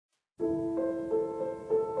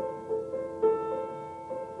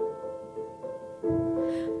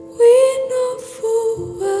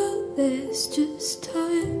there's just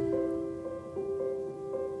time.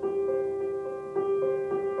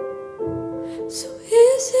 So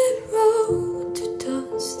is it wrong to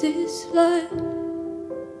dance this line?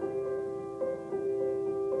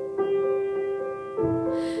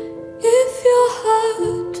 If your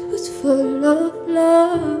heart was full of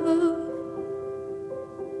love,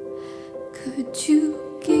 could you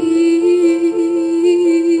give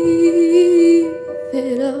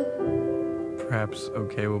it up? Perhaps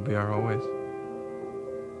okay will be our always.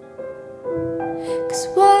 'Cause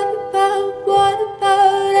what about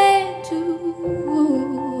angels?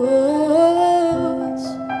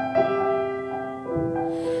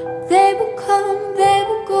 They will come, they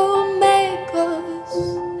will go, make us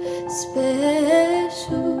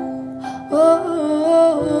special.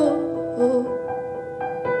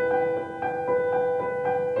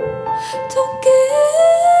 Don't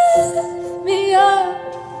give me up.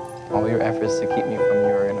 All your efforts to keep me from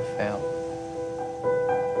you are gonna fail.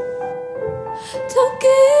 Don't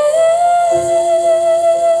give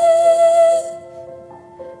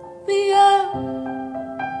me up.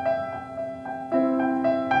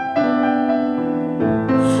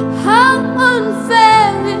 How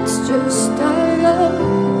unfair, it's just our love.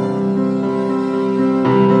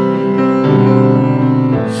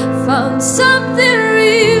 Found something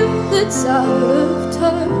real that's out of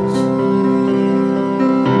touch.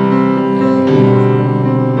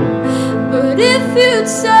 But if you'd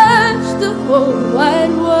search the whole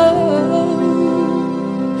wide world,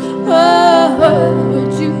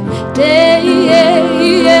 would you dare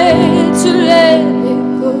to let it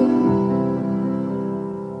go?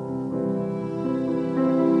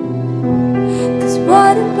 'Cause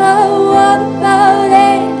what about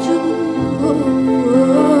angels?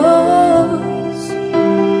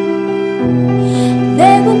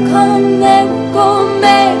 They will come, they will go,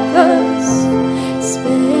 make us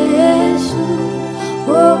special.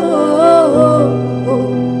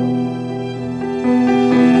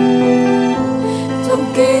 Don't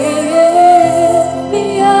give me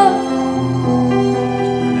up.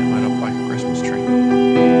 And it lit up like a Christmas tree.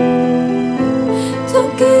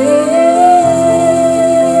 Don't give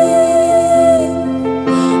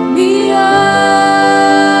me up.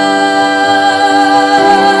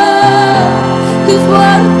 'Cause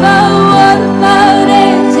what about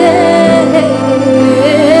angels?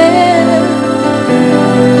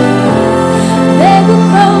 They will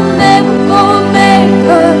come, they will go, make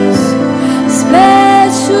us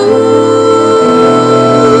special.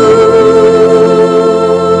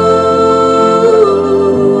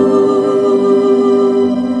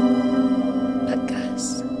 But Gus,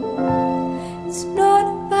 it's not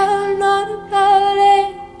about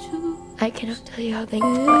angels. I cannot tell you how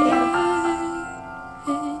thankful I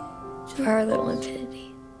am for our little infinity.